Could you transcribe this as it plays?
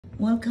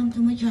Welcome to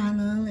my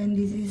channel, and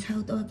this is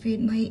how to feed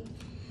my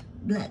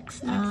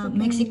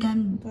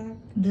Mexican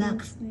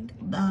black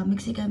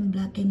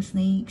king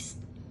snakes.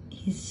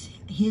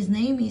 His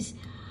name is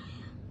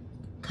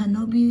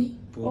Canobe.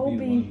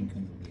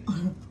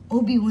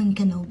 Obi-Wan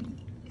Canobe.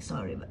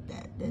 Sorry about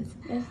that. Is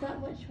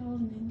that what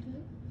Charles named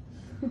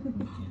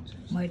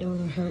it? My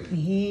daughter helped me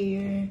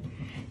here,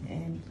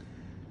 and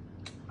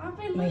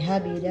my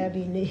hubby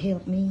Dabby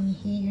helped me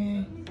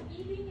here.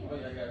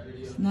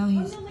 Now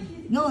he's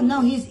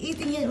he's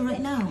eating it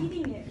right now.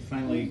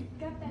 Finally.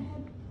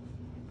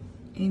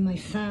 And my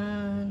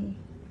son.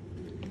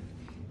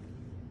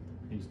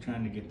 He's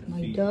trying to get the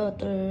my feet.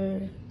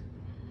 daughter.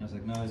 I was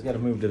like, no, he's got to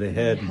move to the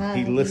head.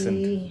 He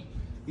listened.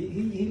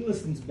 He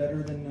listens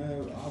better than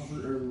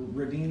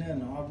Radina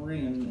and Aubrey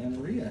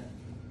and Rhea.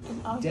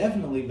 Okay.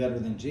 Definitely better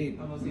than Jade.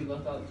 Unless he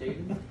left out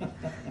Jaden.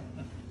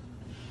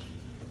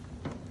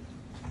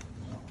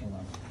 Hold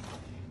on.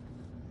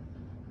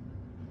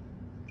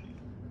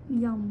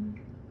 Yum.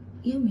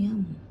 Yum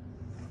yum.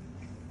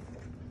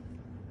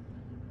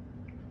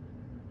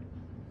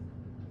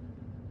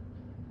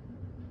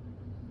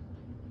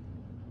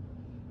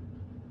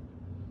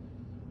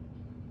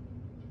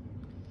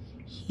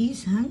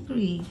 He's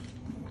hungry.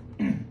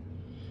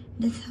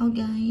 That's how,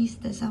 guys.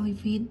 That's how we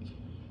feed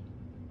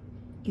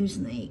your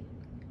snake.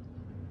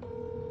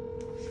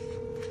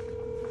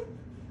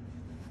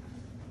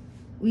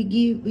 We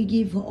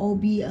give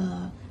Obi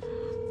a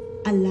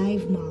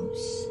live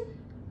mouse,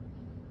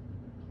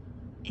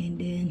 and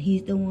then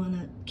he's the one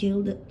that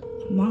killed the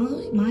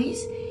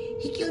mice.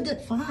 He killed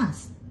it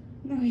fast.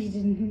 No, he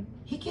didn't.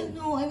 He killed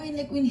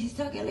like when he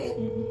struggled it,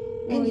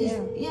 and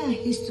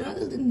he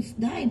struggled and he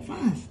died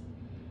fast.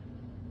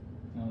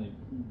 Now they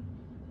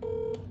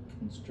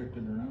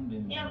constricted around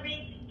him. Yeah,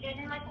 Reese,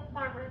 getting like a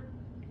farmer.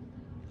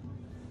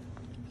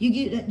 You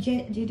give that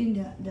Jaden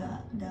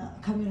the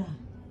camera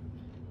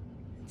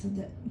so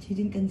that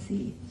Jaden can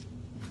see it.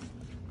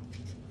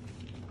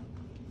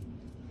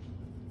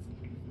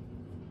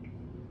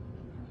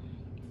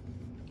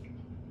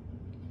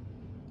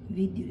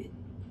 Video it.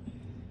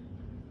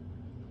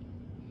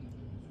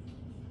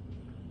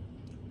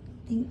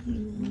 Thank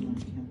you.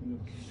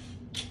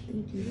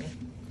 Thank you.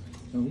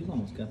 So he's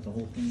almost got the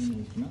whole thing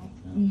in his mouth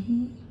now.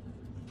 Mm-hmm.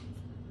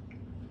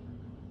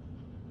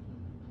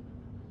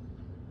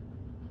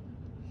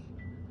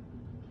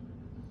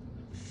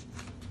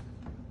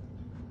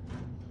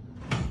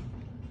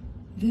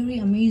 Very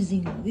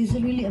amazing. This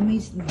is really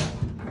amazing.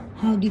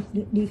 How they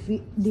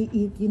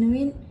eat. You know what I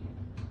mean?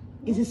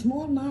 It's a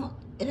small mouth.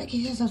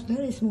 It's just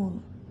very small.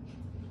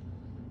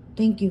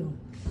 Thank you.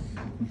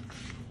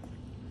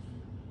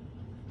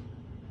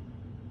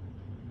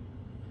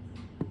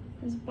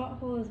 His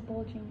butthole is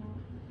bulging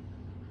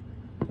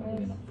out.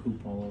 Probably gonna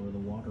poop all over the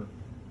water.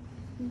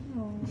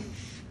 No.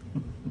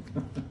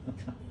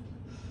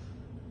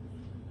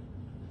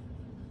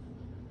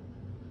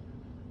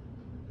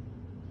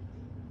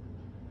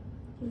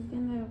 He's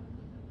gonna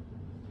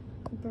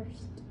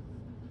burst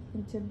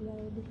into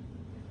blood.